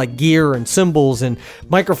stuff like gear and cymbals and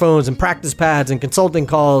microphones and practice pads and consulting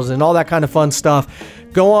calls and all that kind of fun stuff,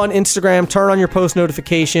 go on Instagram, turn on your post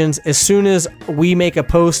notifications. As soon as we make a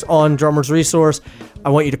post on Drummers Resource, I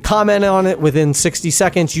want you to comment on it within 60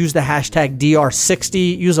 seconds. Use the hashtag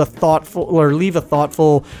DR60. Use a thoughtful or leave a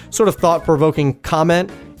thoughtful, sort of thought-provoking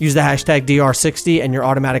comment. Use the hashtag DR60 and you're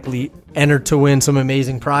automatically entered to win some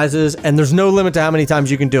amazing prizes. And there's no limit to how many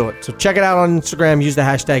times you can do it. So check it out on Instagram. Use the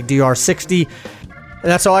hashtag DR60. And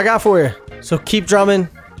that's all I got for you. So keep drumming.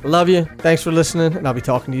 Love you. Thanks for listening. And I'll be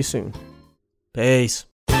talking to you soon. Peace.